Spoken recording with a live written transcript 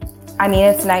I mean,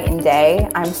 it's night and day.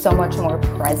 I'm so much more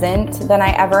present than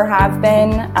I ever have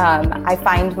been. I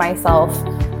find myself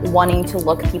wanting to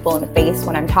look people in the face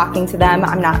when I'm talking to them.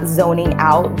 I'm not zoning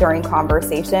out during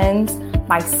conversations.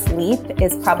 My sleep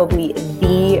is probably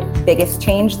the biggest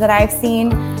change that I've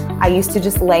seen. I used to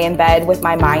just lay in bed with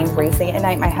my mind racing at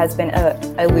night. My husband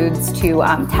alludes to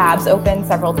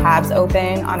several tabs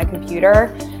open on a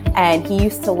computer. And he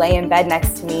used to lay in bed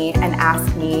next to me and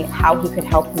ask me how he could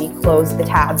help me close the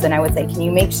tabs. And I would say, can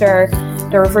you make sure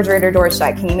the refrigerator door is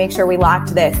shut? Can you make sure we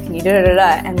locked this? Can you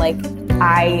da-da-da-da? And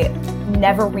I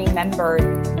never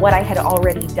remembered what I had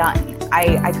already done.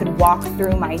 I could walk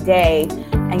through my day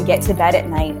and get to bed at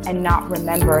night and not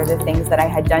remember the things that I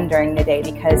had done during the day,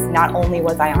 because not only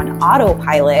was I on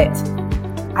autopilot,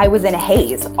 I was in a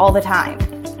haze all the time.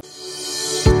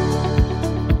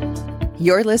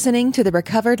 You're listening to the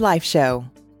Recovered Life Show,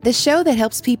 the show that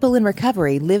helps people in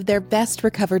recovery live their best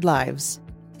recovered lives.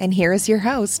 And here is your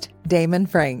host, Damon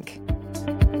Frank.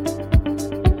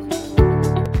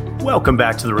 Welcome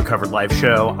back to the Recovered Life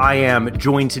Show. I am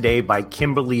joined today by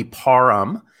Kimberly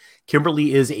Parham.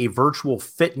 Kimberly is a virtual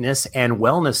fitness and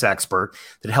wellness expert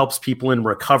that helps people in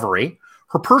recovery.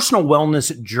 Her personal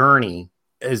wellness journey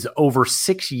is over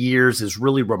 6 years is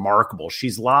really remarkable.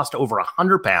 She's lost over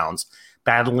 100 pounds,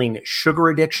 battling sugar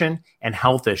addiction and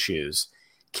health issues.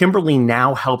 Kimberly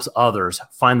now helps others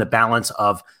find the balance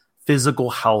of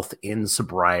physical health in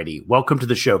sobriety. Welcome to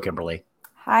the show, Kimberly.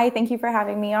 Hi, thank you for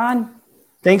having me on.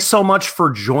 Thanks so much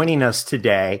for joining us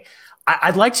today.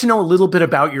 I'd like to know a little bit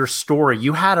about your story.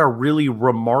 You had a really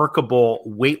remarkable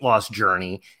weight loss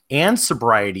journey and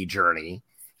sobriety journey.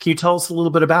 Can you tell us a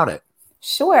little bit about it?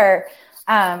 Sure.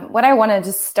 What I want to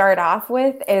just start off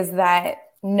with is that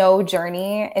no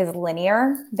journey is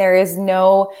linear. There is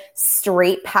no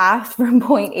straight path from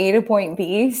point A to point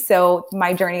B. So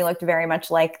my journey looked very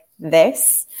much like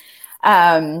this.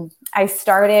 I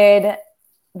started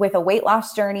with a weight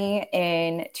loss journey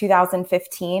in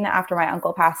 2015 after my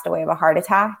uncle passed away of a heart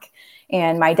attack.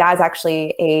 And my dad's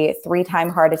actually a 3-time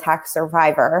heart attack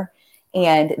survivor,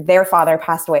 and their father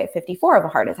passed away at 54 of a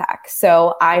heart attack.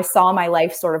 So I saw my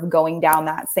life sort of going down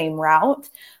that same route.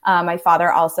 My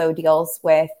father also deals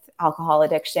with alcohol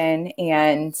addiction,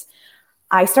 and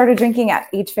I started drinking at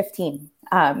age 15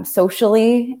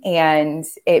 socially, and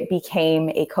it became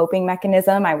a coping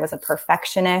mechanism. I was a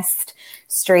perfectionist,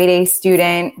 straight A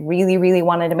student, really, really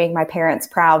wanted to make my parents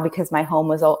proud because my home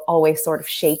was always sort of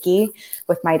shaky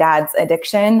with my dad's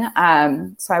addiction.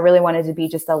 So I really wanted to be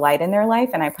just a light in their life,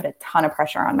 and I put a ton of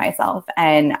pressure on myself,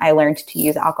 and I learned to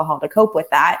use alcohol to cope with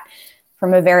that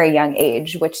from a very young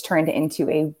age, which turned into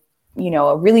a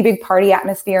really big party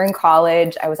atmosphere in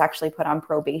college. I was actually put on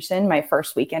probation my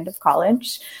first weekend of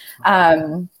college.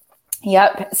 So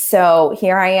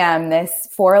here I am, this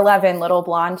 4'11" little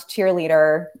blonde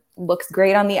cheerleader, looks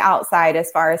great on the outside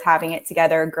as far as having it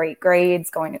together, great grades,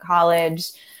 going to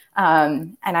college.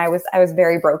 And I was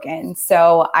very broken.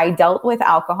 So I dealt with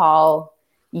alcohol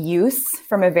use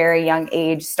from a very young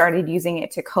age, started using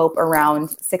it to cope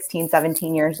around 16,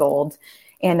 17 years old,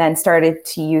 and then started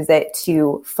to use it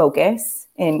to focus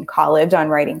in college on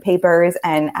writing papers.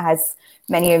 And as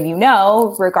many of you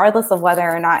know, regardless of whether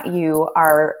or not you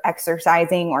are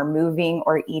exercising or moving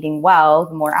or eating well,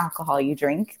 the more alcohol you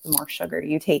drink, the more sugar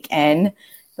you take in,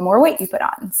 the more weight you put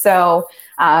on. So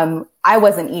I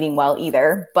wasn't eating well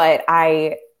either, but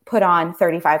I put on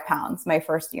 35 pounds my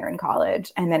first year in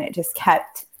college, and then it just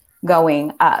kept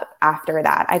going up after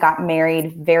that. I got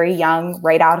married very young,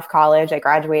 right out of college. I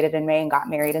graduated in May and got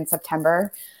married in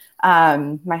September.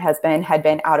 My husband had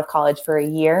been out of college for a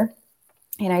year,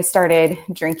 and I started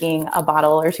drinking a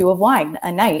bottle or two of wine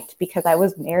a night because I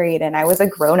was married and I was a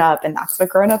grown-up, and that's what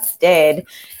grown-ups did.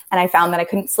 And I found that I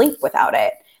couldn't sleep without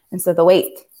it. And so the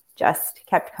weight just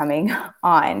kept coming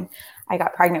on. I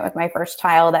got pregnant with my first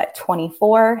child at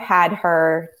 24, had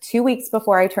her 2 weeks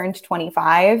before I turned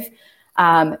 25.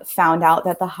 Found out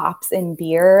that the hops in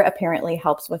beer apparently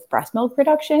helps with breast milk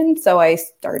production. So I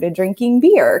started drinking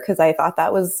beer because I thought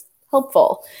that was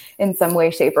helpful in some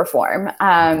way, shape, or form.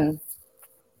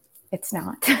 It's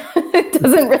not. It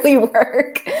doesn't really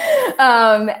work.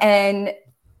 And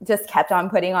just kept on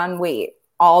putting on weight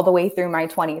all the way through my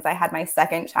 20s. I had my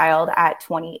second child at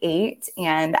 28,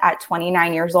 and at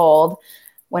 29 years old,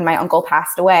 when my uncle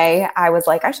passed away, I was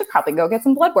like, I should probably go get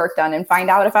some blood work done and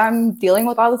find out if I'm dealing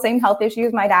with all the same health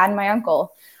issues my dad and my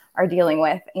uncle are dealing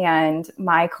with. And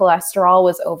my cholesterol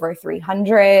was over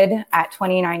 300 at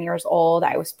 29 years old.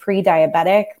 I was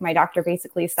pre-diabetic. My doctor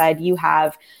basically said, you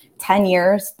have 10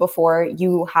 years before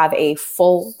you have a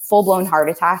full-blown heart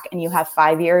attack, and you have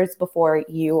 5 years before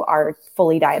you are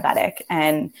fully diabetic.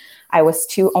 And I was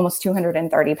almost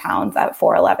 230 pounds at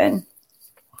 4'11".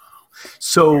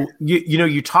 So,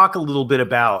 you talk a little bit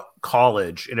about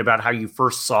college and about how you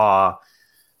first saw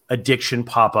addiction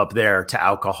pop up there to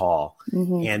alcohol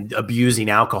and abusing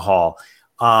alcohol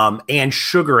and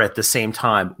sugar at the same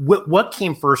time. What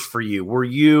came first for you? Were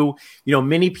you,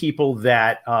 many people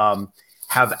that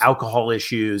have alcohol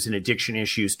issues and addiction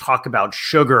issues talk about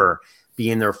sugar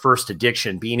being their first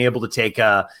addiction, being able to take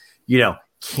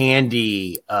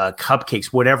candy, cupcakes,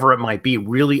 whatever it might be,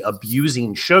 really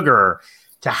abusing sugar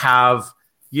to have,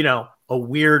 a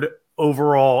weird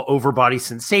overall overbody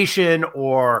sensation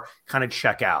or kind of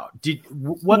check out.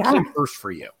 What came first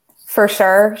for you? For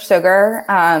sure, sugar,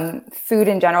 food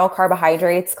in general,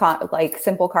 carbohydrates, like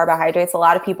simple carbohydrates. A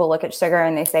lot of people look at sugar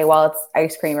and they say, well, it's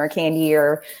ice cream or candy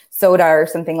or soda or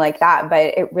something like that.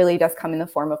 But it really does come in the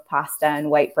form of pasta and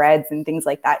white breads and things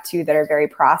like that too, that are very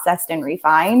processed and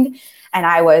refined. And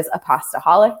I was a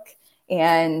pastaholic.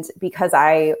 And because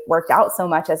I worked out so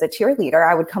much as a cheerleader,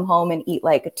 I would come home and eat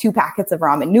like 2 packets of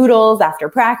ramen noodles after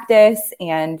practice.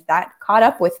 And that caught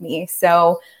up with me.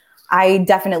 So I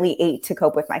definitely ate to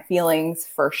cope with my feelings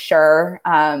for sure,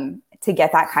 to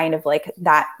get that kind of like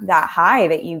that high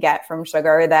that you get from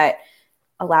sugar that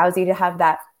allows you to have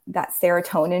that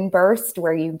serotonin burst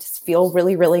where you just feel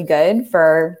really, really good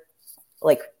for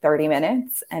like 30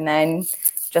 minutes. And then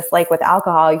just like with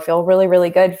alcohol, you feel really, really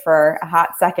good for a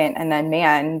hot second. And then,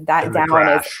 man, that down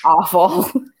crash is awful.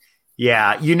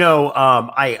 Yeah.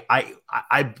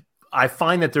 I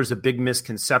find that there's a big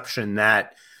misconception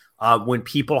that when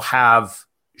people have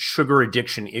sugar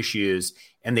addiction issues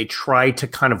and they try to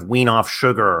kind of wean off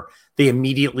sugar, they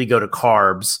immediately go to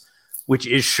carbs, which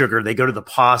is sugar. They go to the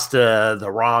pasta, the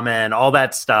ramen, all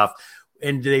that stuff,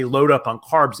 and they load up on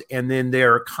carbs. And then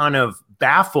they're kind of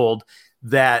baffled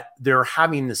that they're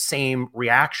having the same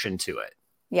reaction to it.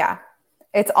 Yeah.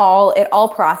 It all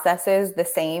processes the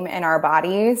same in our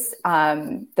bodies.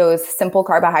 Those simple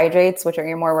carbohydrates, which are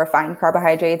your more refined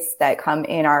carbohydrates that come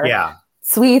in our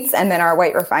sweets and then our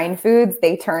white refined foods,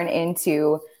 they turn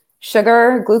into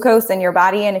sugar, glucose in your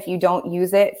body. And if you don't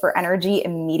use it for energy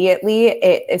immediately,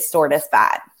 it is stored as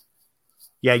fat.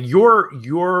 Yeah.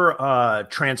 Your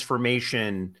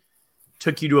transformation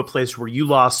took you to a place where you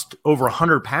lost over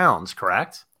 100 pounds,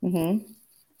 correct? Mm-hmm.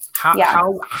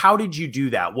 How did you do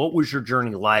that? What was your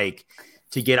journey like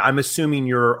to get, I'm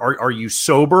assuming are you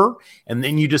sober and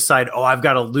then you decide, I've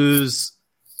got to lose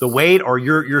the weight, or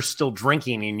you're still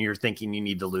drinking and you're thinking you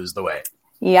need to lose the weight?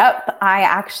 Yep. I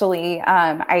actually,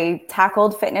 I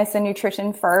tackled fitness and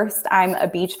nutrition first. I'm a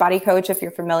Beachbody coach, if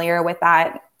you're familiar with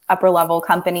that upper level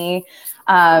company.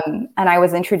 And I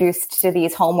was introduced to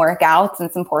these home workouts and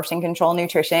some portion control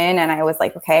nutrition. And I was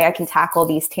like, okay, I can tackle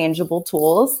these tangible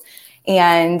tools.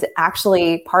 And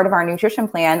actually part of our nutrition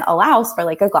plan allows for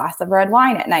like a glass of red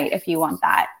wine at night if you want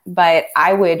that. But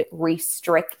I would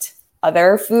restrict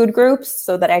other food groups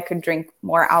so that I could drink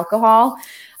more alcohol.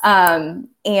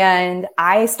 And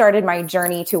I started my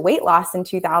journey to weight loss in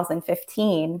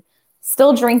 2015,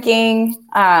 still drinking,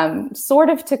 sort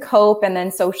of to cope and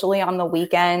then socially on the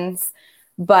weekends.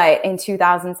 But in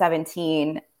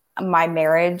 2017, my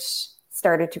marriage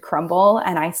started to crumble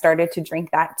and I started to drink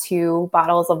that 2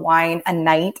 bottles of wine a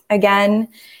night again.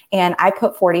 And I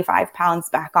put 45 pounds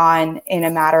back on in a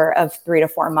matter of 3 to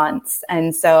 4 months.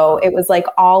 And so it was like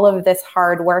all of this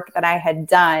hard work that I had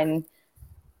done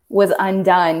was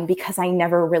undone because I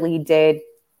never really did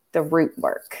the root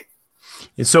work.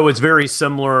 And so it's very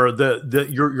similar.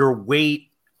 Your weight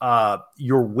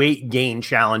gain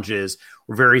challenges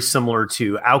were very similar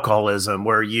to alcoholism,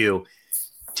 where you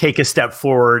take a step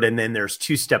forward and then there's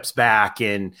 2 steps back,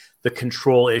 and the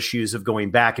control issues of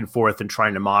going back and forth and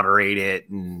trying to moderate it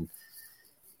and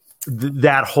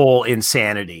that whole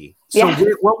insanity. So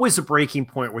what was the breaking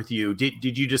point with you?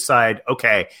 Did you decide,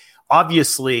 okay,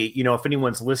 obviously, if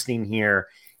anyone's listening here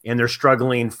and they're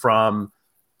struggling from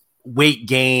weight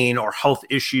gain or health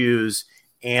issues,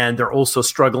 and they're also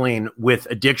struggling with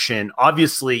addiction,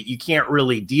 obviously you can't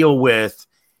really deal with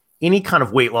any kind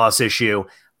of weight loss issue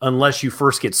unless you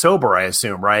first get sober, I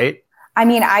assume, right? I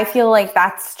mean, I feel like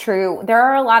that's true. There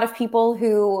are a lot of people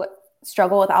who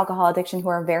struggle with alcohol addiction who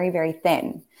are very, very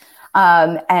thin.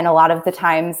 And a lot of the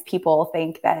times people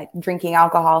think that drinking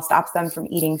alcohol stops them from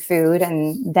eating food,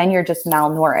 and then you're just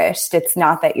malnourished. It's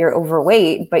not that you're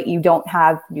overweight, but you don't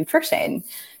have nutrition.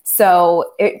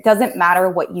 So it doesn't matter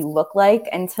what you look like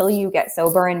until you get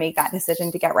sober and make that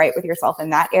decision to get right with yourself in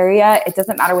that area. It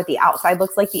doesn't matter what the outside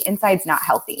looks like. The inside's not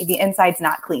healthy. The inside's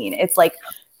not clean. It's like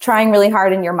trying really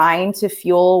hard in your mind to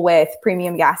fuel with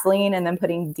premium gasoline and then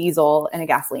putting diesel in a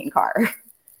gasoline car.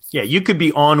 Yeah, you could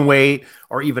be on weight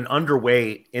or even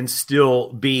underweight and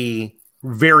still be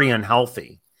very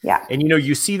unhealthy. Yeah. And,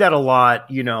 you see that a lot.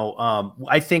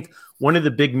 I think one of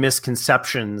the big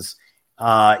misconceptions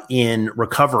in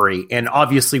recovery, and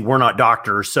obviously we're not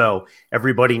doctors, so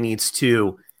everybody needs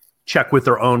to check with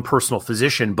their own personal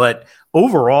physician. But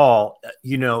overall,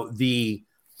 the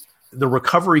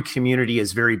recovery community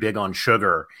is very big on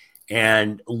sugar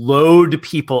and load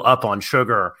people up on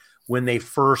sugar when they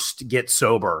first get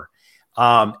sober,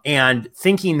 and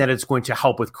thinking that it's going to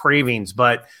help with cravings.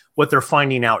 But what they're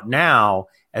finding out now,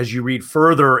 as you read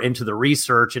further into the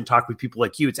research and talk with people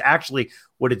like you, it's actually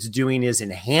what it's doing is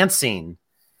enhancing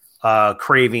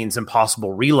cravings and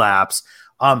possible relapse.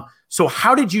 So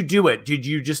how did you do it? Did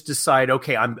you just decide,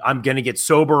 okay, I'm going to get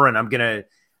sober and I'm going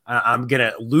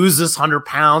to lose this 100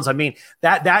 pounds? I mean,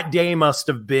 that day must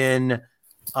have been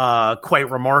quite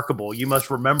remarkable. You must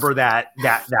remember that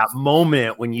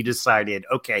moment when you decided,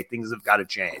 okay, things have got to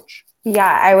change.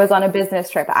 Yeah, I was on a business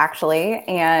trip actually.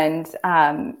 And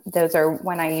those are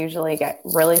when I usually get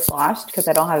really sloshed because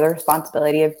I don't have the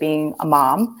responsibility of being a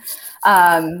mom.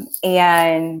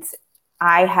 And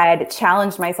I had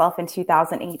challenged myself in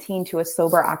 2018 to a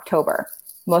sober October,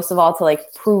 most of all to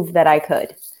prove that I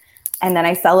could. And then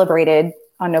I celebrated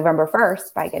on November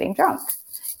 1st by getting drunk.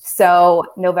 So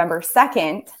November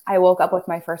 2nd, I woke up with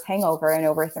my first hangover in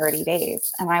over 30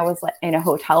 days. And I was in a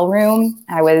hotel room.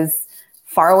 I was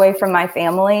far away from my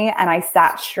family. And I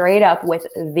sat straight up with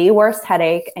the worst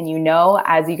headache. And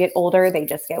as you get older, they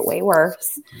just get way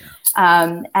worse.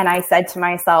 Yeah. And I said to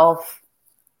myself,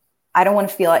 I don't want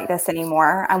to feel like this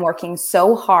anymore. I'm working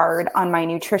so hard on my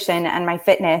nutrition and my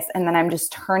fitness. And then I'm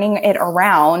just turning it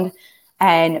around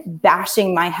and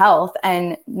bashing my health.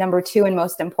 And number two, and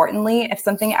most importantly, if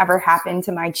something ever happened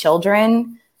to my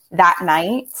children that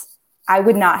night, I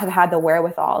would not have had the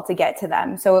wherewithal to get to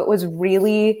them. So it was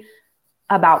really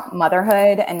about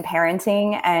motherhood and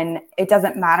parenting. And it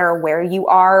doesn't matter where you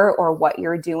are or what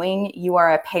you're doing. You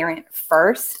are a parent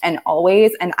first and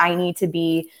always. And I need to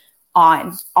be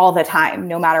on all the time,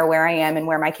 no matter where I am and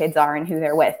where my kids are and who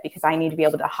they're with, because I need to be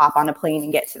able to hop on a plane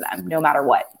and get to them no matter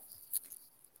what.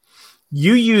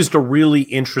 You used a really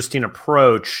interesting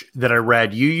approach that I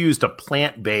read. You used a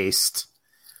plant-based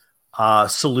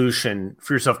solution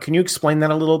for yourself. Can you explain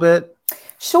that a little bit?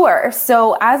 Sure.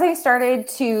 So as I started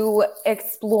to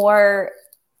explore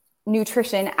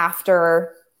nutrition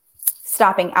after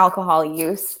stopping alcohol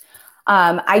use,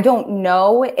 I don't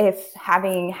know if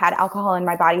having had alcohol in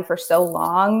my body for so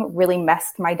long really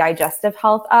messed my digestive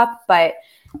health up, but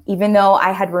even though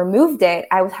I had removed it,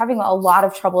 I was having a lot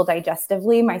of trouble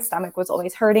digestively. My stomach was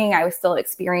always hurting. I was still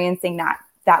experiencing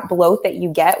that bloat that you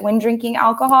get when drinking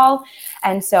alcohol.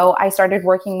 And so I started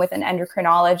working with an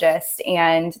endocrinologist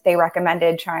and they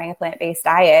recommended trying a plant-based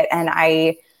diet. And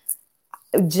I,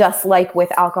 just like with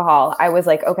alcohol, I was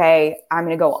like, okay, I'm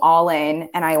going to go all in.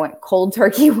 And I went cold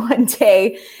turkey one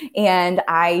day and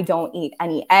I don't eat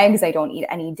any eggs. I don't eat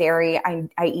any dairy.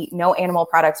 I eat no animal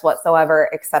products whatsoever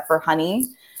except for honey.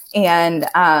 And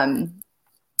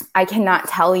I cannot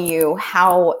tell you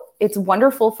how it's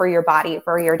wonderful for your body,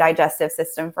 for your digestive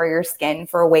system, for your skin,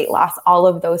 for weight loss, all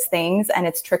of those things. And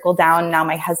it's trickled down. Now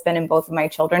my husband and both of my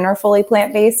children are fully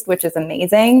plant-based, which is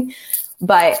amazing.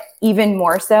 But even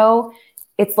more so,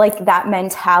 it's like that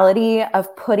mentality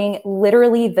of putting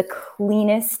literally the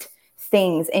cleanest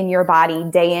things in your body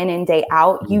day in and day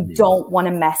out. You don't want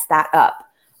to mess that up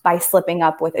by slipping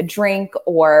up with a drink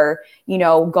or,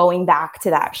 going back to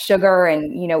that sugar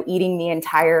and, eating the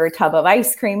entire tub of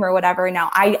ice cream or whatever. Now,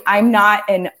 I'm not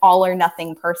an all or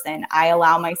nothing person. I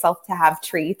allow myself to have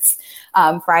treats.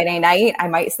 Friday night, I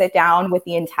might sit down with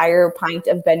the entire pint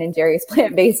of Ben & Jerry's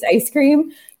plant-based ice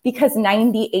cream, because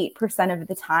 98% of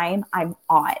the time I'm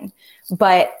on.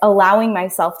 But allowing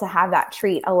myself to have that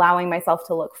treat, allowing myself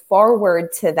to look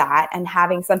forward to that and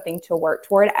having something to work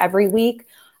toward every week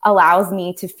allows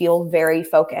me to feel very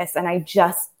focused. And I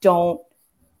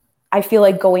feel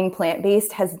like going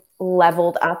plant-based has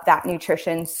leveled up that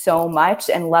nutrition so much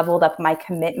and leveled up my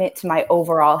commitment to my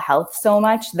overall health so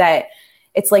much that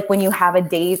it's like when you have a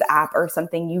Days app or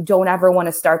something, you don't ever want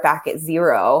to start back at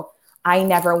zero. I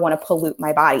never want to pollute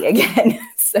my body again.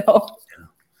 So,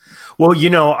 well,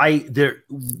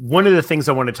 one of the things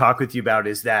I want to talk with you about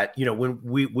is that, when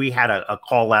we had a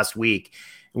call last week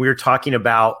and we were talking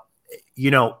about,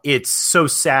 it's so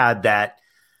sad that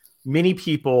many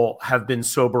people have been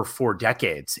sober for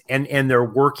decades, and they're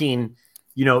working,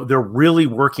 they're really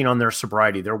working on their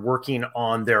sobriety. They're working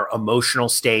on their emotional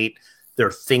state,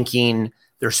 their thinking,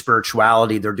 their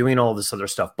spirituality. They're doing all this other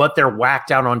stuff, but they're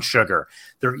whacked out on sugar.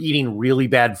 They're eating really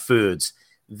bad foods.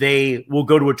 They will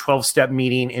go to a 12-step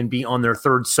meeting and be on their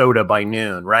third soda by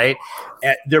noon, right?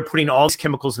 They're putting all these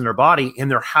chemicals in their body,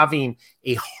 and they're having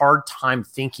a hard time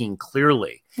thinking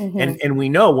clearly. Mm-hmm. And we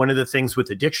know one of the things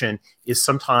with addiction is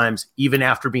sometimes, even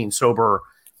after being sober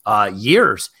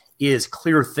years, is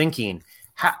clear thinking.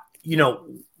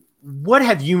 What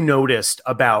have you noticed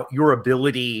about your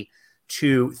ability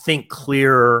to think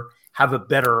clearer, have a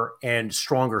better and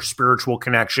stronger spiritual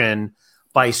connection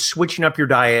by switching up your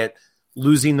diet,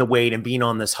 losing the weight, and being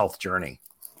on this health journey?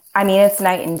 I mean, it's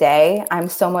night and day. I'm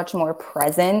so much more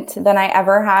present than I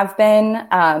ever have been.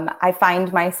 I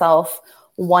find myself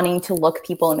wanting to look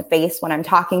people in the face when I'm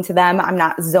talking to them. I'm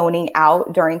not zoning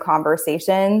out during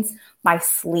conversations. My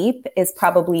sleep is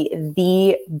probably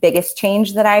the biggest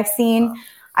change that I've seen. Wow.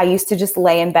 I used to just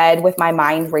lay in bed with my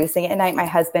mind racing at night. My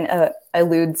husband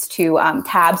alludes to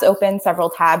several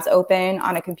tabs open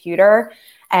on a computer.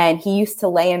 And he used to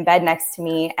lay in bed next to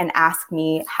me and ask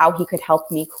me how he could help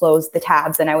me close the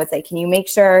tabs. And I would say, can you make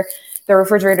sure the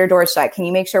refrigerator door is shut? Can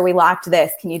you make sure we locked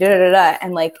this? Can you da-da-da-da?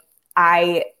 And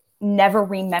I never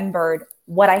remembered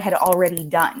what I had already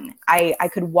done. I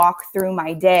could walk through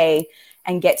my day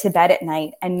and get to bed at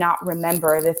night and not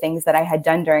remember the things that I had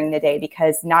done during the day,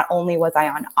 because not only was I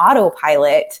on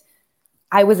autopilot,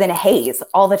 I was in a haze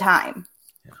all the time.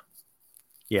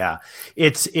 Yeah,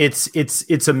 it's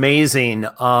amazing.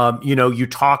 You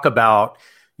talk about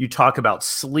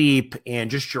sleep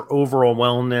and just your overall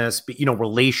wellness, but,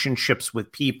 relationships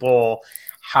with people,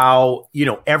 how,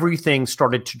 everything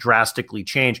started to drastically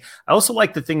change. I also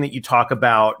like the thing that you talk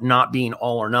about not being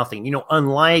all or nothing,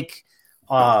 unlike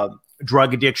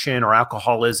drug addiction or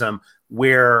alcoholism,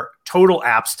 where total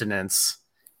abstinence,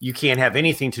 you can't have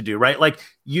anything to do, right? Like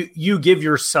you give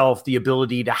yourself the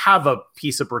ability to have a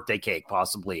piece of birthday cake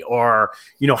possibly, or,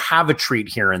 have a treat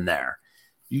here and there.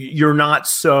 You're not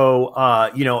so,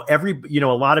 a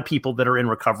lot of people that are in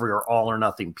recovery are all or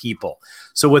nothing people.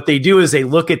 So what they do is they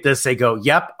look at this, they go,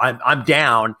 yep, I'm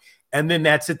down. And then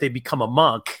that's it. They become a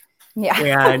monk. Yeah.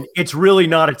 And it's really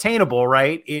not attainable,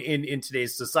 right? In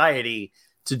today's society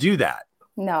to do that.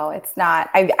 No, it's not.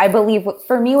 I believe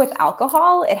for me with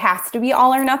alcohol, it has to be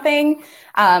all or nothing.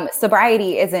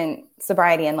 Sobriety isn't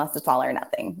sobriety unless it's all or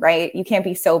nothing, right? You can't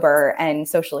be sober and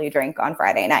socially drink on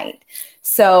Friday night.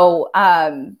 So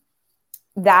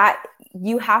that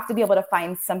you have to be able to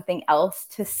find something else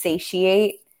to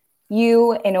satiate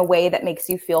you in a way that makes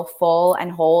you feel full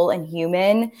and whole and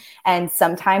human. And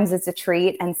sometimes it's a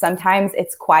treat, and sometimes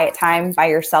it's quiet time by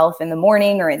yourself in the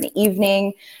morning or in the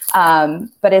evening.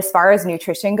 But as far as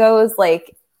nutrition goes,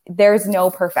 there's no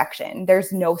perfection.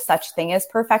 There's no such thing as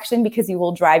perfection, because you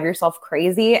will drive yourself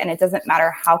crazy. And it doesn't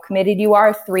matter how committed you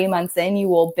are. 3 months in, you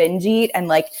will binge eat and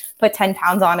put 10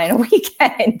 pounds on in a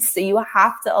weekend. So you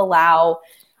have to allow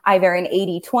either an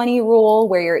 80-20 rule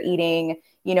where you're eating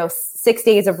 6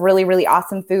 days of really, really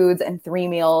awesome foods and 3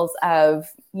 meals of,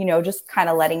 just kind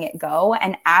of letting it go.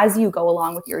 And as you go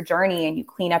along with your journey and you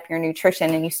clean up your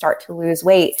nutrition and you start to lose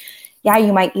weight, yeah,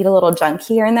 you might eat a little junk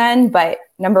here and then, but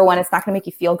number one, it's not going to make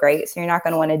you feel great. So you're not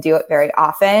going to want to do it very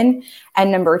often.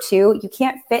 And number two, you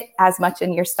can't fit as much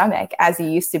in your stomach as you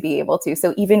used to be able to.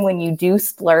 So even when you do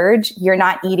splurge, you're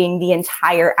not eating the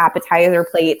entire appetizer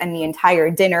plate and the entire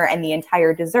dinner and the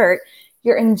entire dessert.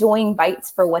 You're enjoying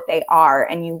bites for what they are.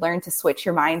 And you learn to switch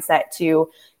your mindset to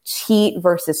cheat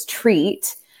versus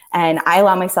treat. And I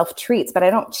allow myself treats, but I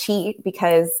don't cheat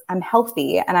because I'm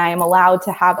healthy and I am allowed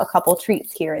to have a couple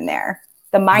treats here and there.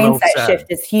 The mindset shift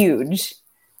is huge.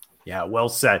 Yeah, well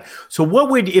said.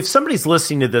 So if somebody's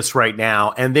listening to this right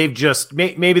now and they've just,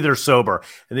 maybe they're sober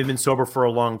and they've been sober for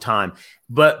a long time,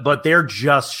 but they're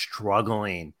just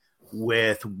struggling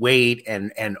with weight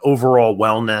and overall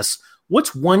wellness,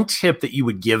 what's one tip that you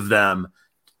would give them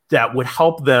that would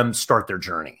help them start their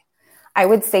journey? I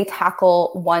would say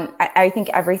tackle one. I think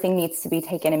everything needs to be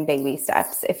taken in baby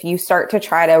steps. If you start to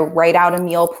try to write out a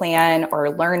meal plan or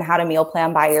learn how to meal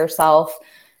plan by yourself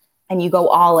and you go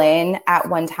all in at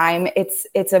one time,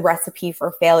 it's a recipe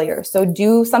for failure. So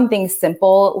do something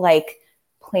simple like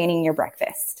planning your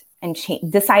breakfast. And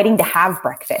deciding to have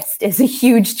breakfast is a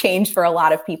huge change for a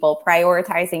lot of people.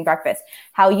 Prioritizing breakfast.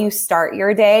 How you start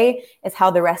your day is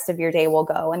how the rest of your day will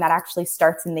go. And that actually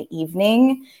starts in the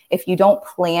evening. If you don't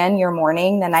plan your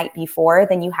morning the night before,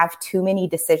 then you have too many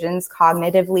decisions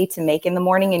cognitively to make in the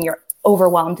morning, and you're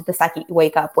overwhelmed the second you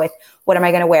wake up with, what am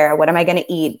I going to wear? What am I going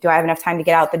to eat? Do I have enough time to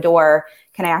get out the door?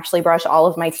 Can I actually brush all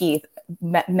of my teeth?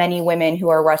 Many women who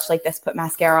are rushed like this put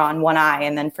mascara on one eye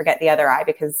and then forget the other eye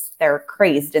because they're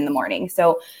crazed in the morning.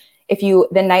 So if you,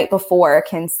 the night before,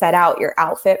 can set out your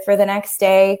outfit for the next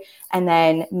day and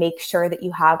then make sure that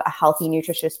you have a healthy,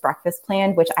 nutritious breakfast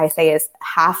plan, which I say is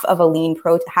half a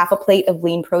plate of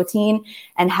lean protein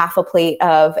and half a plate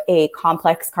of a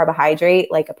complex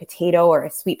carbohydrate, like a potato or a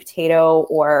sweet potato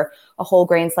or a whole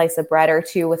grain slice of bread or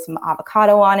two with some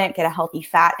avocado on it, get a healthy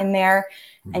fat in there,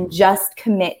 and just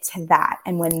commit to that.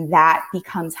 And when that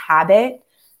becomes habit,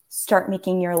 start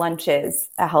making your lunches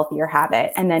a healthier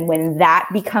habit. And then when that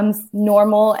becomes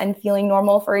normal and feeling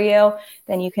normal for you,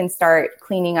 then you can start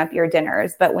cleaning up your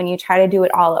dinners. But when you try to do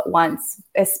it all at once,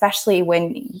 especially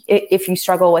if you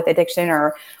struggle with addiction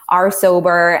or are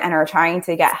sober and are trying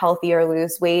to get healthy or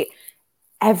lose weight,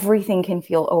 everything can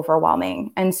feel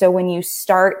overwhelming. And so when you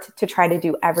start to try to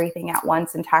do everything at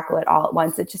once and tackle it all at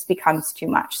once, it just becomes too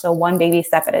much. So one baby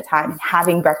step at a time, and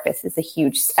having breakfast is a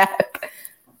huge step.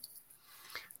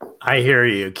 I hear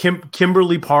you.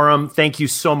 Kimberly Parham, thank you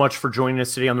so much for joining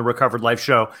us today on the Recovered Life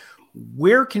Show.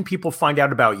 Where can people find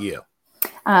out about you?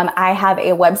 I have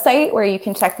a website where you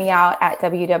can check me out at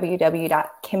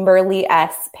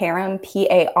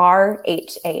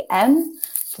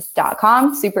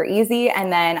www.kimberlyparham.com. Super easy.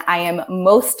 And then I am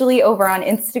mostly over on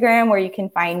Instagram, where you can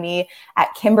find me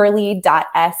at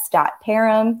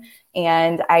kimberly.s.parham.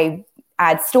 And I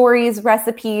add stories,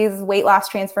 recipes, weight loss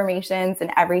transformations,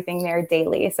 and everything there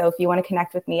daily. So if you want to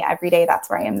connect with me every day, that's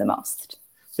where I am the most.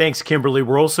 Thanks, Kimberly.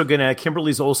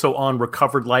 Kimberly's also on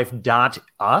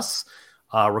recoveredlife.us,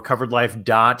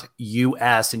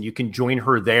 recoveredlife.us, and you can join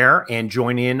her there and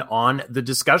join in on the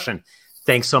discussion.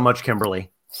 Thanks so much,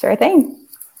 Kimberly. Sure thing.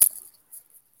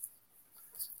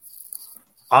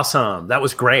 Awesome. That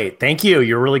was great. Thank you.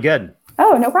 You're really good.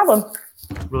 Oh, no problem.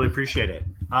 Really appreciate it.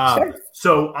 Sure.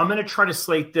 So I'm going to try to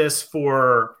slate this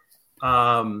for,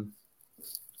 I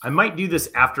might do this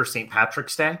after St.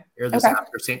 Patrick's Day,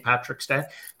 after St. Patrick's Day,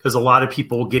 because a lot of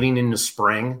people getting into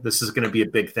spring, this is going to be a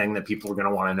big thing that people are going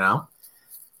to want to know.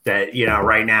 That,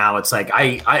 right now it's like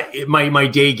my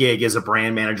day gig is a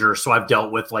brand manager. So I've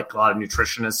dealt with like a lot of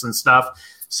nutritionists and stuff.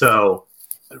 So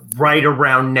right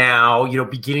around now,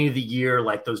 beginning of the year,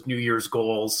 like those New Year's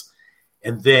goals,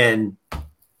 and then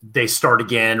they start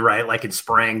again, right? Like in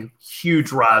spring,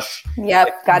 huge rush.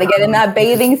 Yep. Got to get in that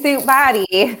bathing suit body.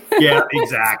 Yeah,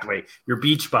 exactly. Your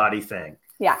beach body thing.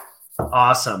 Yeah.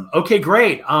 Awesome. Okay,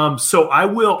 great. So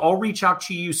I'll reach out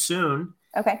to you soon.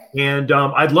 Okay. And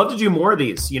I'd love to do more of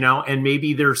these, and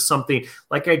maybe there's something,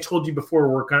 like I told you before,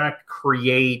 we're going to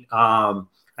create, I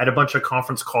had a bunch of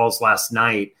conference calls last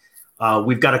night.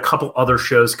 We've got a couple other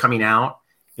shows coming out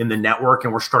in the network,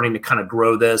 and we're starting to kind of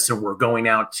grow this, and we're going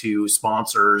out to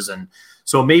sponsors. And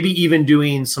so maybe even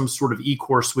doing some sort of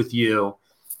e-course with you,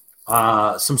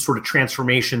 some sort of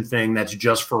transformation thing that's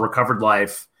just for Recovered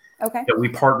Life. Okay. That we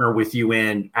partner with you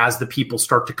in as the people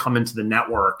start to come into the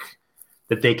network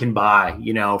that they can buy,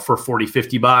 for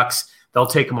 $40-$50. They'll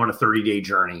take them on a 30-day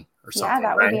journey or something. Yeah,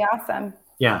 that would be awesome.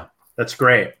 Yeah, that's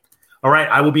great. All right.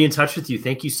 I will be in touch with you.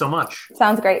 Thank you so much.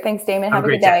 Sounds great. Thanks, Damon. Have a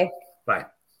good day. Bye.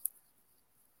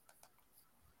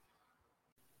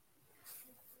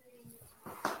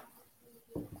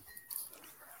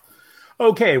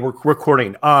 Okay, we're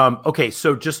recording. Okay,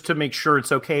 so just to make sure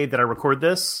it's okay that I record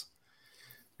this,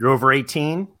 you're over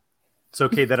 18. It's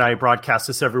okay that I broadcast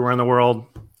this everywhere in the world.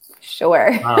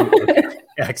 Sure. Okay.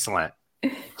 Excellent.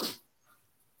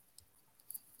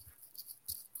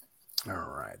 All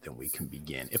right, then we can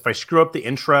begin. If I screw up the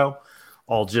intro,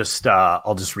 I'll just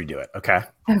redo it. Okay.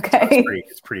 Okay. So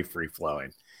it's pretty free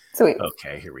flowing. Sweet.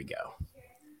 Okay, here we go.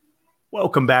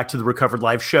 Welcome back to the Recovered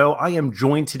Life Show. I am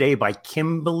joined today by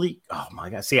Kimberly. Oh my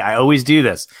God. See, I always do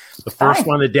this. The first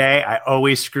one of the day, I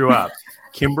always screw up.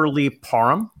 Kimberly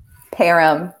Parham.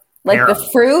 Parham. Like the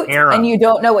fruit, Parham. And you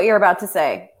don't know what you're about to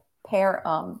say.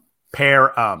 Parham.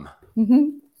 Parham.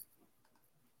 Mm-hmm.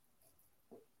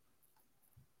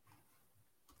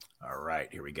 All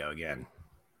right, here we go again.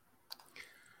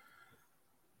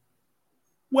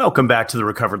 Welcome back to the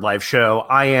Recovered Life Show.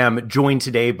 I am joined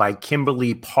today by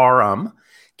Kimberly Parham.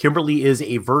 Kimberly is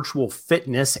a virtual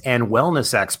fitness and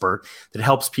wellness expert that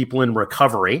helps people in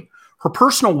recovery. Her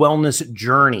personal wellness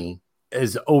journey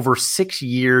is over 6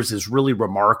 years is really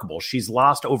remarkable. She's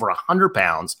lost over 100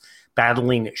 pounds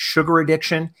battling sugar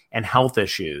addiction and health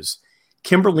issues.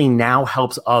 Kimberly now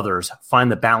helps others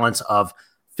find the balance of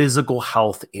physical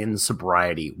health in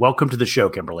sobriety. Welcome to the show,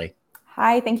 Kimberly.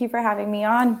 Hi, thank you for having me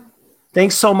on.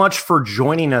 Thanks so much for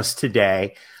joining us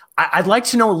today. I'd like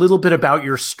to know a little bit about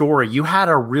your story. You had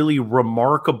a really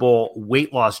remarkable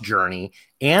weight loss journey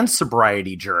and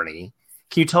sobriety journey.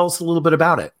 Can you tell us a little bit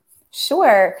about it?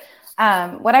 Sure.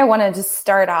 What I want to just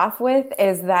start off with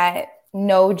is that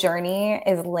no journey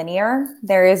is linear.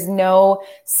 There is no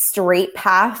straight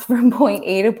path from point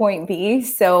A to point B.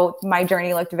 So my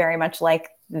journey looked very much like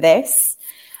this.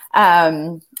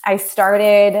 I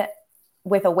started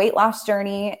with a weight loss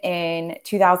journey in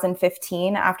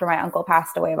 2015 after my uncle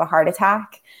passed away of a heart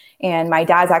attack. And my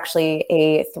dad's actually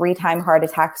a 3-time heart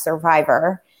attack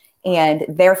survivor. And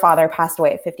their father passed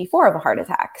away at 54 of a heart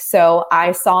attack. So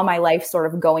I saw my life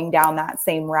sort of going down that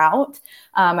same route.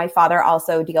 My father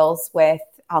also deals with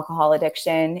alcohol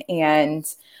addiction, and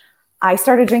I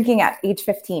started drinking at age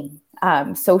 15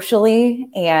 socially,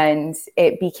 and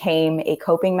it became a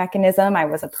coping mechanism. I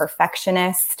was a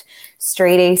perfectionist,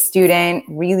 straight A student,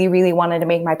 really, really wanted to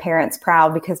make my parents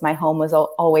proud because my home was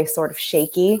always sort of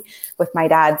shaky with my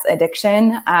dad's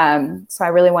addiction. So I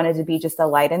really wanted to be just a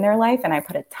light in their life, and I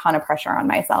put a ton of pressure on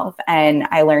myself, and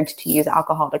I learned to use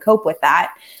alcohol to cope with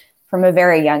that from a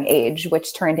very young age,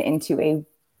 which turned into a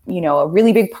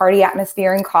really big party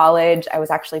atmosphere in college. I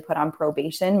was actually put on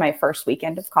probation my first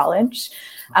weekend of college.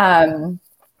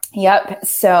 Yep.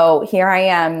 So here I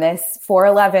am, this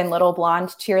 4'11" little blonde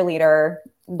cheerleader,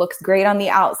 looks great on the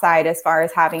outside as far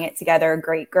as having it together,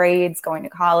 great grades, going to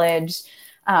college.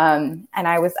 And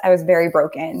I was very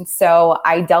broken. So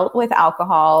I dealt with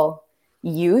alcohol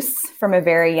use from a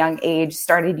very young age,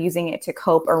 started using it to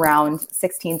cope around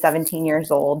 16, 17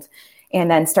 years old, and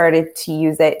then started to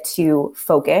use it to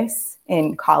focus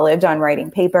in college on writing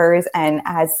papers. And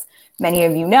as many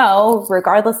of you know,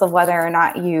 regardless of whether or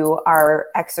not you are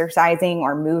exercising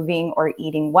or moving or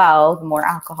eating well, the more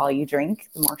alcohol you drink,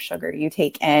 the more sugar you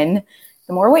take in,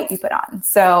 the more weight you put on.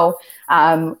 So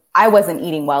I wasn't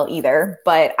eating well either,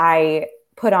 but I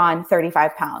put on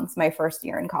 35 pounds my first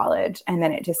year in college. And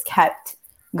then it just kept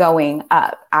going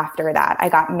up after that. I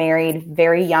got married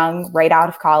very young, right out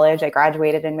of college. I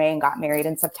graduated in May and got married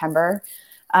in September.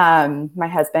 My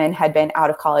husband had been out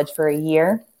of college for a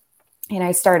year, and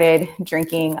I started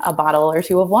drinking a bottle or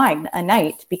two of wine a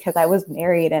night because I was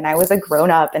married and I was a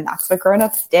grown-up, and that's what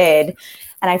grown-ups did.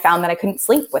 And I found that I couldn't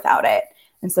sleep without it.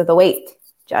 And so the weight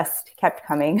just kept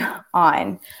coming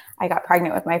on. I got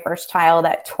pregnant with my first child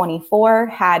at 24,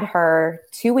 had her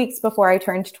 2 weeks before I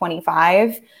turned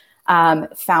 25.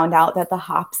 Found out that the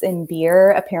hops in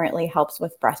beer apparently helps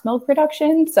with breast milk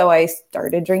production. So I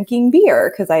started drinking beer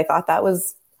because I thought that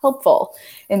was helpful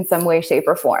in some way, shape,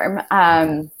 or form.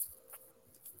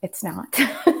 It's not.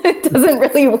 It doesn't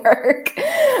really work.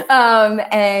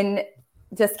 And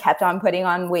just kept on putting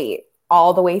on weight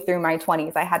all the way through my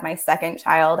 20s. I had my second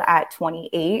child at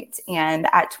 28, and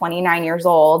at 29 years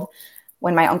old,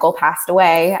 when my uncle passed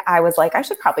away, I was like, I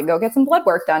should probably go get some blood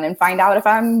work done and find out if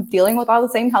I'm dealing with all the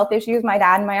same health issues my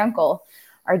dad and my uncle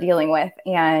are dealing with.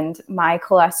 And my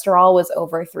cholesterol was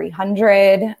over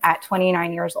 300 at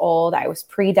 29 years old. I was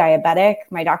pre-diabetic.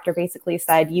 My doctor basically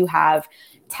said, you have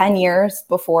 10 years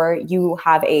before you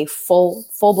have a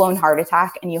full-blown heart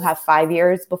attack, and you have 5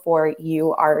 years before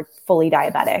you are fully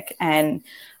diabetic. And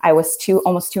I was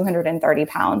almost 230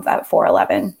 pounds at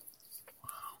 4'11".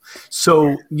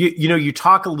 So, you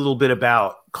talk a little bit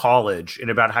about college and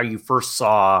about how you first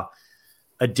saw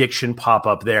addiction pop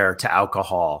up there to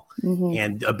alcohol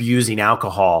and abusing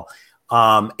alcohol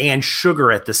and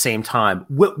sugar at the same time.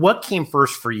 What came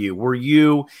first for you? Were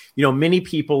you, many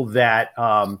people that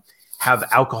have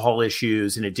alcohol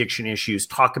issues and addiction issues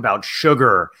talk about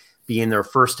sugar being their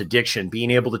first addiction, being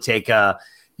able to take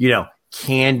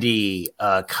candy,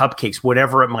 cupcakes,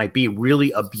 whatever it might be,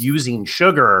 really abusing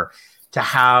sugar to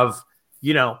have,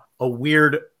 a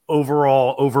weird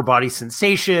overall overbody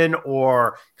sensation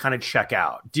or kind of check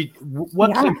out.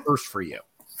 What came first for you?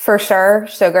 For sure,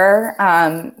 sugar,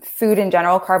 food in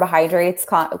general, carbohydrates,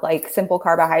 like simple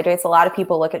carbohydrates. A lot of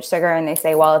people look at sugar and they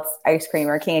say, well, it's ice cream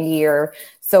or candy or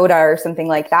soda or something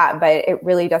like that. But it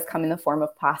really does come in the form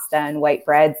of pasta and white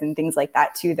breads and things like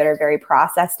that too, that are very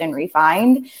processed and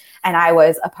refined. And I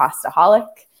was a pastaholic.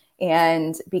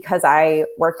 And because I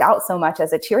worked out so much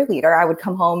as a cheerleader, I would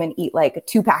come home and eat like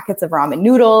 2 packets of ramen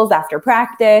noodles after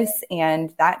practice.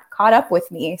 And that caught up with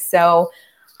me. So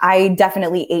I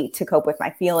definitely ate to cope with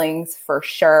my feelings for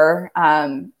sure,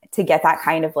 to get that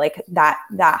kind of like that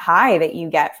high that you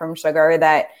get from sugar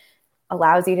that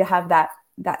allows you to have that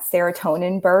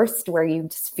serotonin burst where you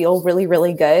just feel really,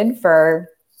 really good for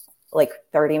like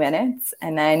 30 minutes.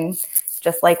 And then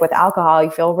just like with alcohol,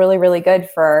 you feel really, really good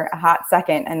for a hot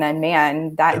second. And then,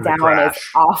 man, that down is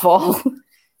awful.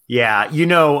 Yeah.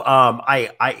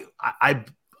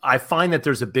 I find that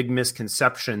there's a big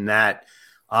misconception that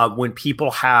when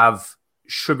people have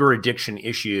sugar addiction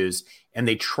issues and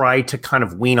they try to kind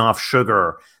of wean off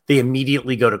sugar, they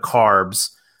immediately go to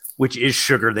carbs, which is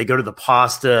sugar. They go to the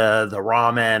pasta, the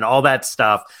ramen, all that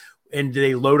stuff, and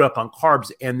they load up on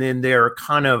carbs. And then they're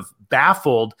kind of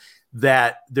baffled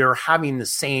that they're having the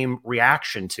same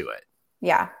reaction to it.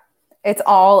 Yeah. It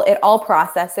all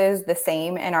processes the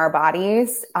same in our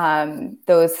bodies.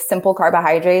 Those simple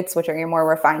carbohydrates, which are your more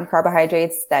refined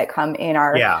carbohydrates that come in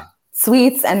our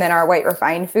sweets and then our white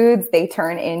refined foods, they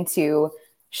turn into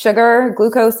sugar,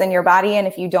 glucose in your body. And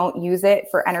if you don't use it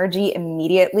for energy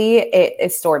immediately, it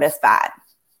is stored as fat.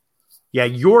 Yeah.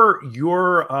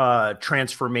 Your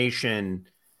transformation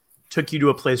took you to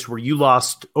a place where you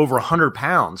lost over 100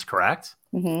 pounds, correct?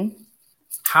 Mm-hmm.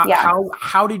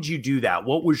 How did you do that?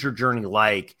 What was your journey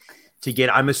like to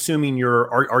get, I'm assuming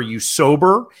are you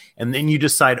sober and then you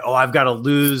decide, oh, I've got to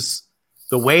lose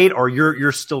the weight, or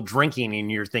you're still drinking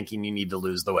and you're thinking you need to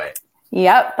lose the weight?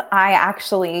 Yep. I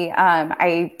actually,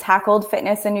 I tackled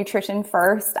fitness and nutrition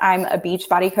first. I'm a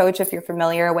Beachbody coach, if you're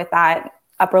familiar with that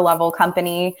upper level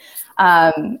company.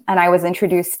 And I was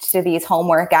introduced to these home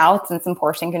workouts and some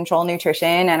portion control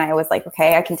nutrition. And I was like,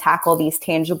 okay, I can tackle these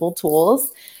tangible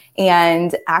tools.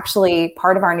 And actually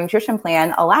part of our nutrition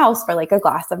plan allows for like a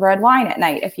glass of red wine at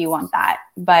night if you want that.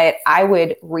 But I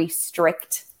would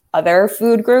restrict other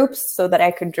food groups so that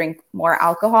I could drink more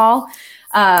alcohol.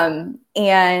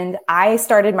 And I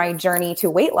started my journey to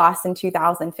weight loss in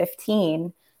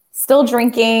 2015, still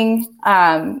drinking,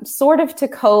 sort of to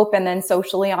cope and then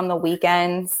socially on the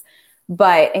weekends.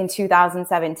 But in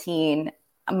 2017,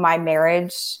 my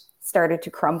marriage started to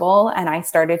crumble and I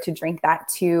started to drink that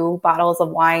 2 bottles of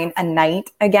wine a night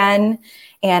again.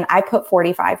 And I put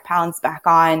 45 pounds back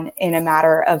on in a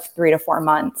matter of 3 to 4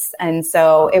 months. And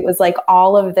so it was like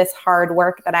all of this hard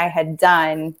work that I had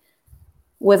done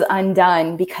was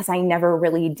undone because I never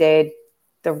really did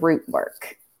the root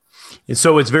work. And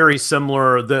so it's very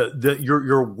similar.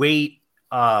 Your weight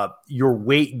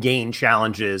gain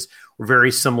challenges were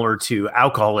very similar to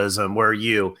alcoholism, where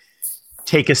you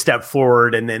take a step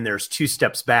forward and then there's 2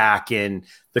 steps back, and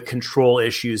the control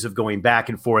issues of going back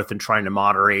and forth and trying to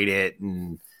moderate it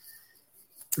and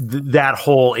that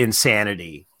whole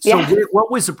insanity. So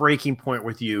what was the breaking point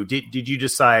with you? Did you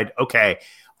decide, okay,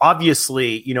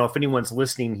 obviously, if anyone's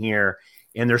listening here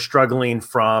and they're struggling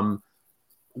from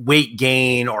weight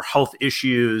gain or health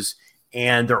issues,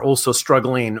 and they're also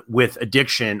struggling with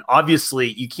addiction,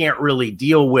 obviously you can't really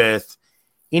deal with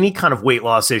any kind of weight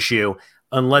loss issue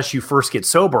unless you first get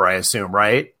sober, I assume,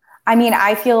 right? I mean,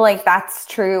 I feel like that's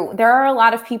true. There are a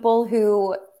lot of people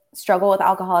who struggle with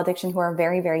alcohol addiction who are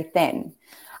very, very thin.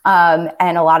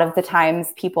 And a lot of the times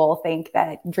people think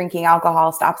that drinking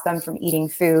alcohol stops them from eating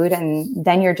food, and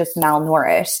then you're just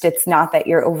malnourished. It's not that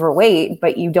you're overweight,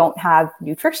 but you don't have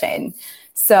nutrition.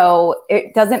 So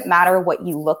it doesn't matter what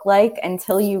you look like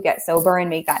until you get sober and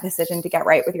make that decision to get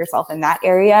right with yourself in that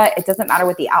area. It doesn't matter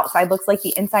what the outside looks like.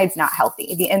 The inside's not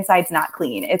healthy. The inside's not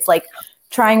clean. It's like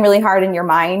trying really hard in your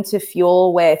mind to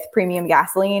fuel with premium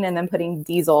gasoline and then putting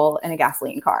diesel in a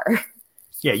gasoline car.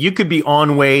 Yeah, you could be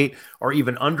on weight or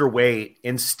even underweight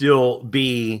and still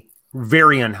be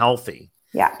very unhealthy.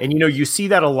 Yeah. And, you see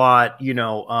that a lot.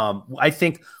 I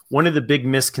think one of the big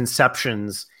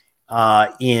misconceptions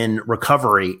in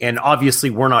recovery, and obviously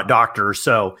we're not doctors,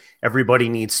 so everybody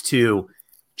needs to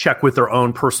check with their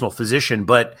own personal physician.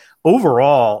 But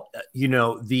overall,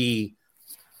 the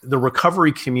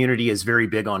recovery community is very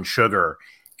big on sugar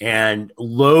and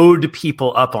load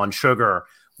people up on sugar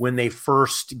when they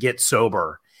first get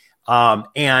sober,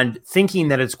 and thinking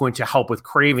that it's going to help with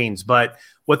cravings. But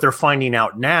what they're finding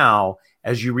out now,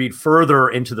 as you read further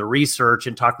into the research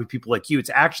and talk with people like you,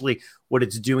 it's actually what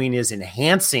it's doing is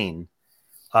enhancing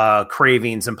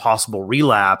cravings and possible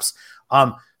relapse.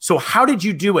 So how did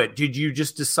you do it? Did you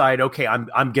just decide, okay,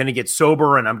 I'm going to get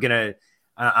sober and I'm going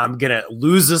to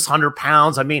lose this 100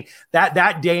 pounds? I mean,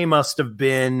 that day must have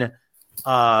been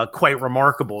quite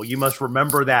remarkable. You must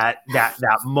remember that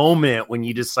moment when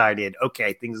you decided,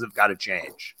 okay, things have got to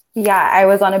change. Yeah, I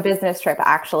was on a business trip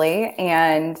actually.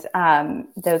 And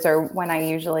those are when I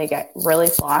usually get really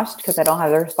sloshed because I don't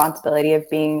have the responsibility of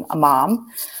being a mom.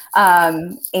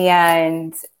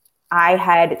 And I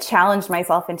had challenged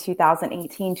myself in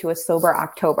 2018 to a sober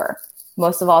October,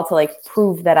 most of all to like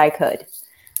prove that I could.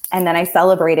 And then I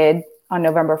celebrated on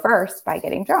November 1st by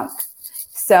getting drunk.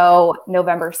 So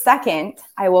November 2nd,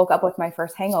 I woke up with my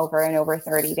first hangover in over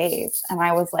 30 days. And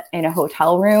I was in a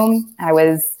hotel room. I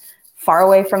was far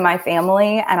away from my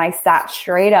family, and I sat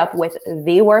straight up with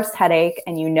the worst headache.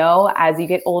 And as you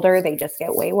get older, they just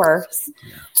get way worse.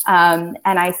 And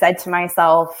I said to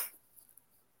myself,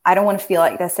 I don't want to feel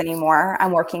like this anymore.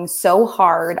 I'm working so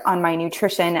hard on my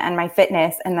nutrition and my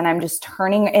fitness, and then I'm just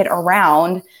turning it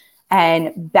around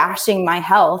and bashing my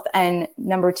health. And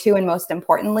number two, and most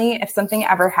importantly, if something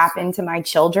ever happened to my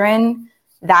children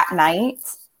that night,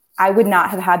 I would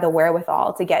not have had the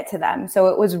wherewithal to get to them. So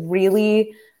it was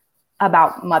really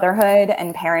about motherhood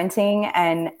and parenting.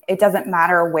 And it doesn't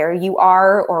matter where you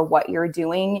are or what you're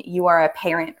doing. You are a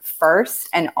parent first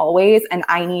and always. And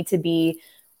I need to be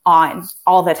on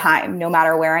all the time, no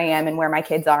matter where I am and where my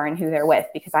kids are and who they're with,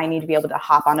 because I need to be able to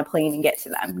hop on a plane and get to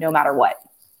them no matter what.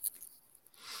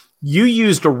 You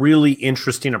used a really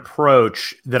interesting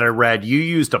approach that I read. You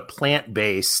used a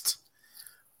plant-based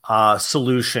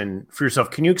solution for yourself.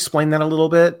 Can you explain that a little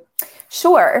bit?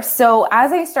 Sure. So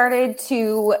as I started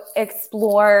to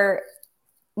explore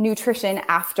nutrition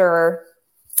after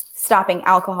stopping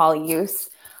alcohol use,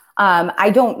 I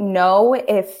don't know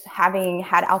if having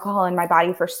had alcohol in my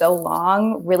body for so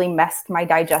long really messed my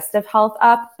digestive health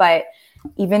up, but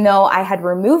even though I had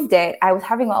removed it, I was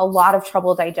having a lot of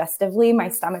trouble digestively. My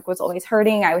stomach was always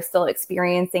hurting. I was still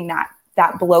experiencing that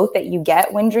bloat that you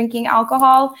get when drinking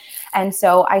alcohol. And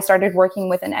so I started working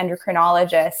with an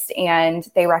endocrinologist, and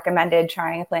they recommended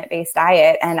trying a plant-based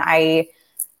diet. And I,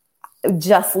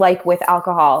 just like with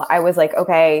alcohol, I was like,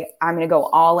 okay, I'm going to go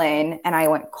all in. And I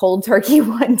went cold turkey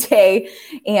one day,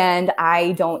 and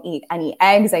I don't eat any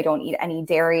eggs. I don't eat any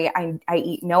dairy. I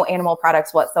eat no animal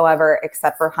products whatsoever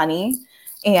except for honey.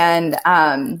 And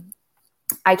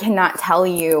I cannot tell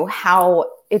you how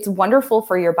it's wonderful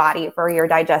for your body, for your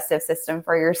digestive system,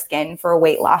 for your skin, for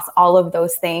weight loss, all of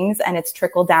those things. And it's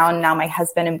trickled down. Now my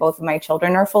husband and both of my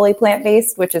children are fully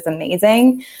plant-based, which is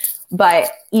amazing.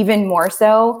 But even more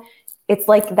so, it's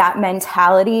like that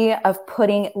mentality of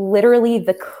putting literally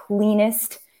the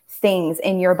cleanest things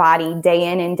in your body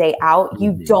day in and day out.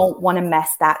 You don't want to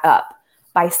mess that up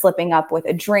by slipping up with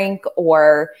a drink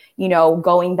or,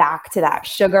 going back to that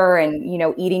sugar and,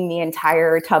 eating the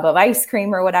entire tub of ice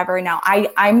cream or whatever. Now,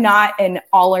 I'm not an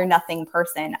all or nothing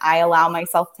person. I allow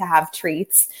myself to have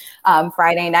treats.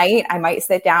 Friday night, I might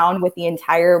sit down with the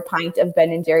entire pint of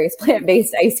Ben & Jerry's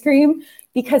plant-based ice cream,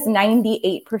 because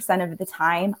 98% of the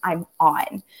time I'm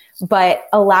on. But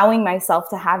allowing myself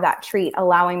to have that treat,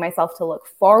 allowing myself to look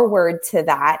forward to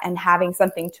that, and having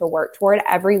something to work toward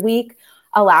every week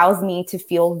allows me to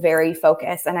feel very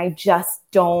focused. And I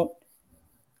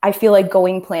feel like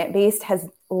going plant-based has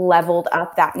leveled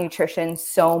up that nutrition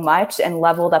so much and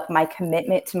leveled up my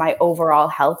commitment to my overall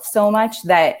health so much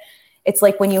that it's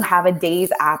like when you have a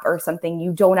Days app or something,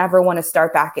 you don't ever want to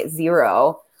start back at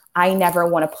zero. I never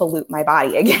want to pollute my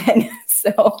body again.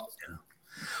 So,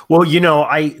 well,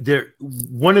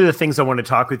 one of the things I want to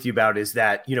talk with you about is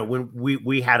that, when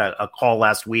we had a call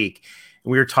last week,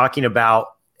 and we were talking about,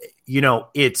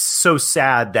 it's so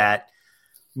sad that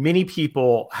many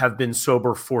people have been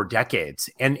sober for decades,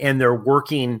 and they're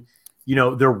working,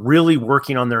 they're really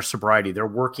working on their sobriety. They're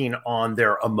working on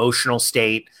their emotional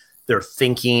state, their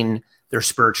thinking, their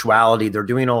spirituality. They're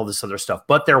doing all this other stuff,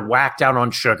 but they're whacked out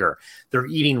on sugar. They're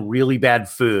eating really bad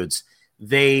foods.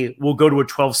 They will go to a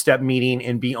 12-step meeting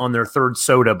and be on their third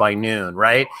soda by noon,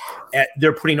 right?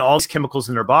 They're putting all these chemicals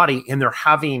in their body, and they're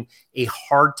having a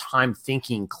hard time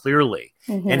thinking clearly.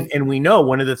 Mm-hmm. And we know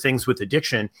one of the things with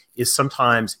addiction is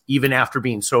sometimes, even after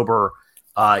being sober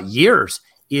years,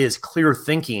 is clear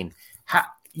thinking.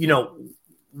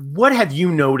 What have you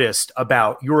noticed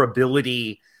about your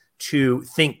ability to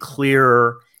think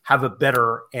clearer, have a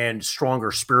better and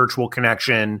stronger spiritual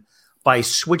connection by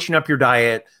switching up your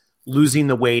diet, losing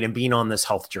the weight, and being on this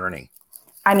health journey?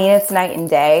 I mean, it's night and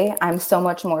day. I'm so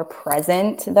much more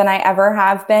present than I ever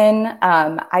have been.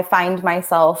 I find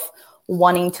myself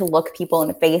wanting to look people in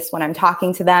the face when I'm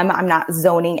talking to them. I'm not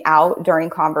zoning out during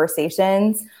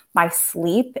conversations. My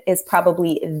sleep is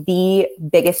probably the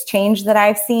biggest change that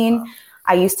I've seen.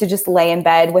 I used to just lay in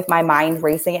bed with my mind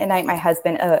racing at night. My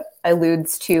husband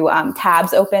alludes to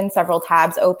several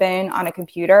tabs open on a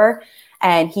computer.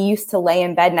 And he used to lay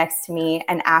in bed next to me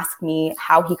and ask me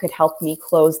how he could help me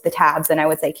close the tabs. And I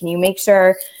would say, can you make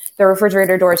sure the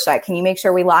refrigerator door is shut? Can you make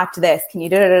sure we locked this? Can you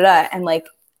da-da-da-da? And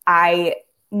I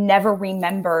never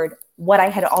remembered what I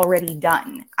had already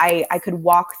done. I could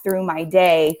walk through my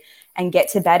day and get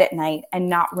to bed at night and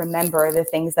not remember the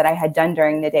things that I had done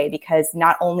during the day, because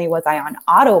not only was I on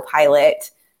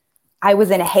autopilot, I was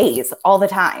in a haze all the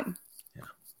time.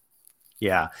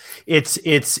 Yeah. It's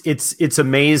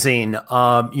amazing.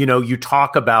 You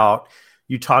talk about,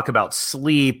 you talk about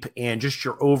sleep and just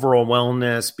your overall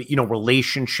wellness, but,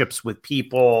 relationships with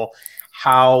people,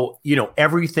 how,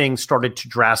 everything started to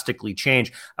drastically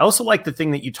change. I also like the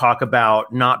thing that you talk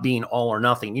about not being all or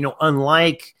nothing,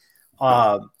 unlike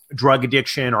drug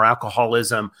addiction or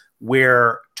alcoholism,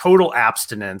 where total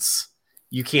abstinence,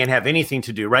 you can't have anything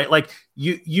to do, right? Like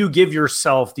you give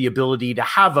yourself the ability to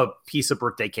have a piece of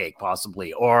birthday cake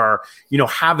possibly, or,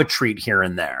 have a treat here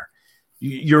and there.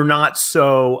 You're not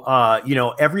so, a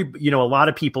lot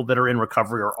of people that are in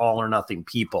recovery are all or nothing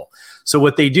people. So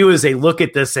what they do is they look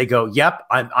at this, they go, yep,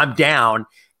 I'm down.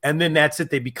 And then that's it.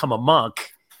 They become a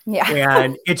monk. Yeah.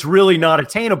 And it's really not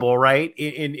attainable, right?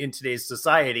 In today's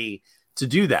society to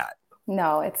do that.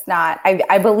 No, it's not.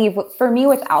 I believe for me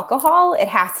with alcohol, it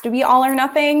has to be all or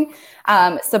nothing.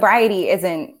 Sobriety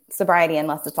isn't sobriety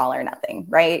unless it's all or nothing,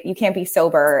 right? You can't be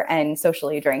sober and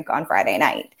socially drink on Friday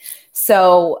night.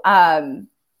 So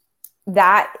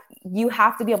that you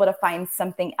have to be able to find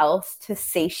something else to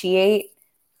satiate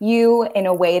you in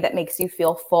a way that makes you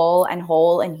feel full and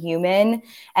whole and human.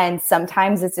 And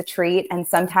sometimes it's a treat, and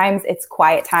sometimes it's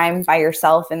quiet time by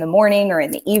yourself in the morning or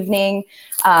in the evening.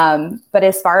 But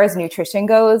as far as nutrition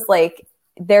goes, like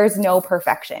there's no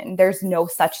perfection. There's no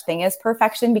such thing as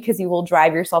perfection, because you will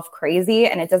drive yourself crazy.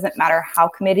 And it doesn't matter how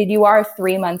committed you are.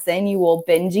 3 months in, you will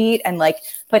binge eat and like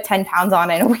put 10 pounds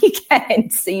on in a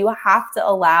weekend. So you have to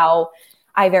allow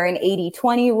either an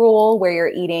 80-20 rule where you're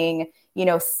eating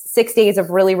 6 days of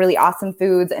really, really awesome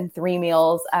foods and 3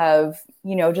 meals of,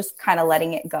 just kind of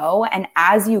letting it go. And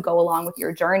as you go along with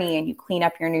your journey and you clean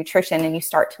up your nutrition and you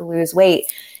start to lose weight,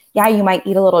 yeah, you might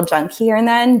eat a little junk here and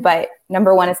then, but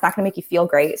number one, it's not going to make you feel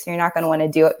great. So you're not going to want to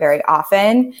do it very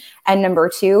often. And number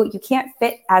two, you can't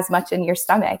fit as much in your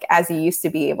stomach as you used to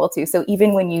be able to. So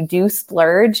even when you do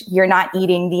splurge, you're not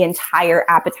eating the entire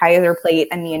appetizer plate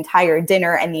and the entire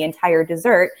dinner and the entire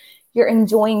dessert. You're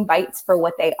enjoying bites for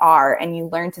what they are. And you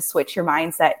learn to switch your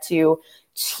mindset to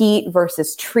cheat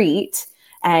versus treat.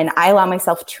 And I allow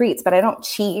myself treats, but I don't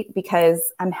cheat because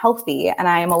I'm healthy and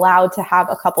I am allowed to have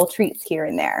a couple treats here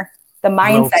and there. The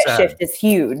mindset shift is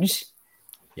huge.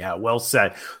 Yeah, well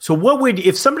said. So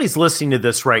if somebody's listening to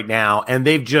this right now and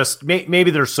they've just,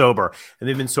 maybe they're sober and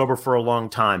they've been sober for a long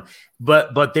time,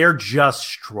 but they're just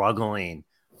struggling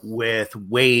with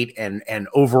weight and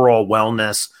overall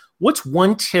wellness, what's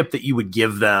one tip that you would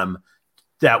give them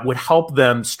that would help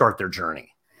them start their journey?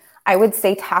 I would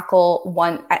say tackle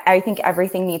one. I think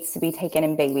everything needs to be taken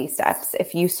in baby steps.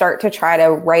 If you start to try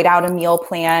to write out a meal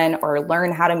plan or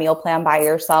learn how to meal plan by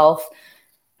yourself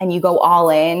and you go all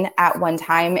in at one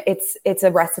time, it's a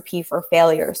recipe for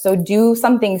failure. So do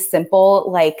something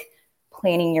simple like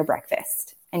planning your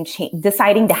breakfast. And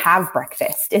deciding to have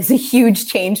breakfast is a huge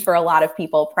change for a lot of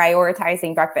people.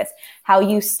 Prioritizing breakfast. How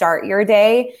you start your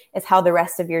day is how the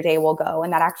rest of your day will go.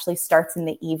 And that actually starts in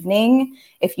the evening.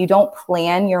 If you don't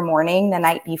plan your morning the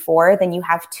night before, then you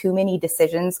have too many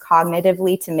decisions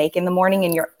cognitively to make in the morning,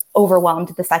 and you're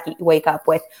overwhelmed the second you wake up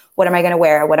with, what am I going to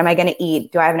wear? What am I going to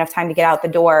eat? Do I have enough time to get out the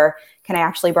door? Can I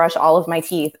actually brush all of my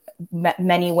teeth?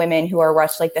 Many women who are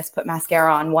rushed like this put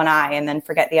mascara on one eye and then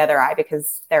forget the other eye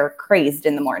because they're crazed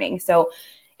in the morning. So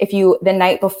if you, the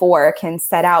night before, can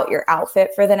set out your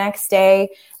outfit for the next day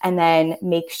and then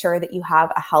make sure that you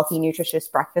have a healthy, nutritious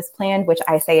breakfast plan, which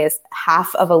I say is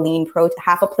half a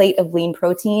plate of lean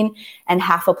protein and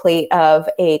half a plate of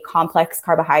a complex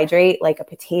carbohydrate, like a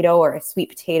potato or a sweet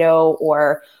potato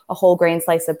or a whole grain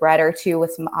slice of bread or two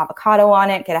with some avocado on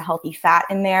it, get a healthy fat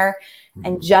in there,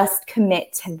 and just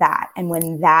commit to that. And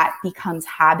when that becomes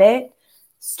habit,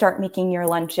 start making your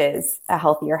lunches a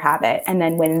healthier habit. And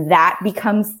then when that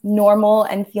becomes normal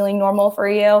and feeling normal for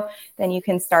you, then you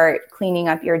can start cleaning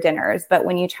up your dinners. But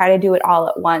when you try to do it all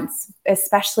at once,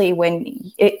 especially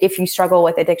if you struggle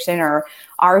with addiction or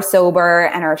are sober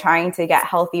and are trying to get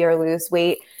healthy or lose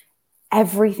weight,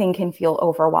 everything can feel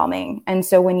overwhelming. And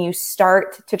so when you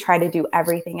start to try to do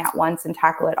everything at once and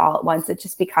tackle it all at once, it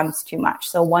just becomes too much.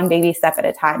 So one baby step at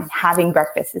a time, and having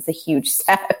breakfast is a huge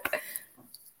step.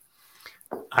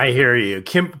 I hear you.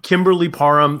 Kimberly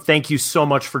Parham, thank you so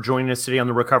much for joining us today on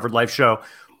the Recovered Life Show.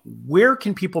 Where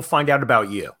can people find out about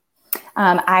you?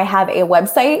 I have a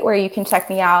website where you can check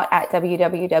me out at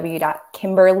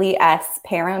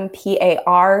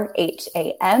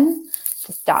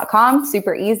www.kimberlyparham.com.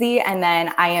 Super easy. And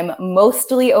then I am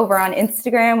mostly over on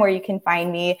Instagram, where you can find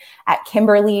me at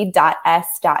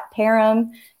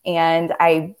kimberly.s.parham. And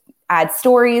I add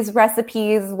stories,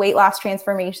 recipes, weight loss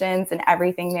transformations, and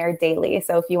everything there daily.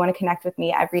 So if you want to connect with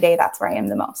me every day, that's where I am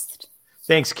the most.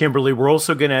 Thanks, Kimberly.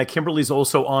 Kimberly's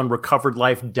also on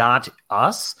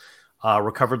recoveredlife.us.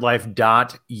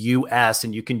 recoveredlife.us,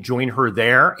 and you can join her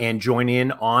there and join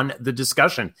in on the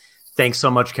discussion. Thanks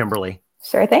so much, Kimberly.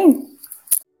 Sure thing.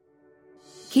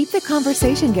 Keep the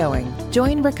conversation going.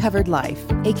 Join Recovered Life,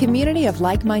 a community of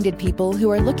like-minded people who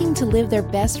are looking to live their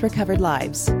best recovered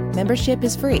lives. Membership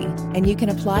is free, and you can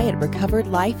apply at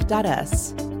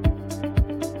recoveredlife.us.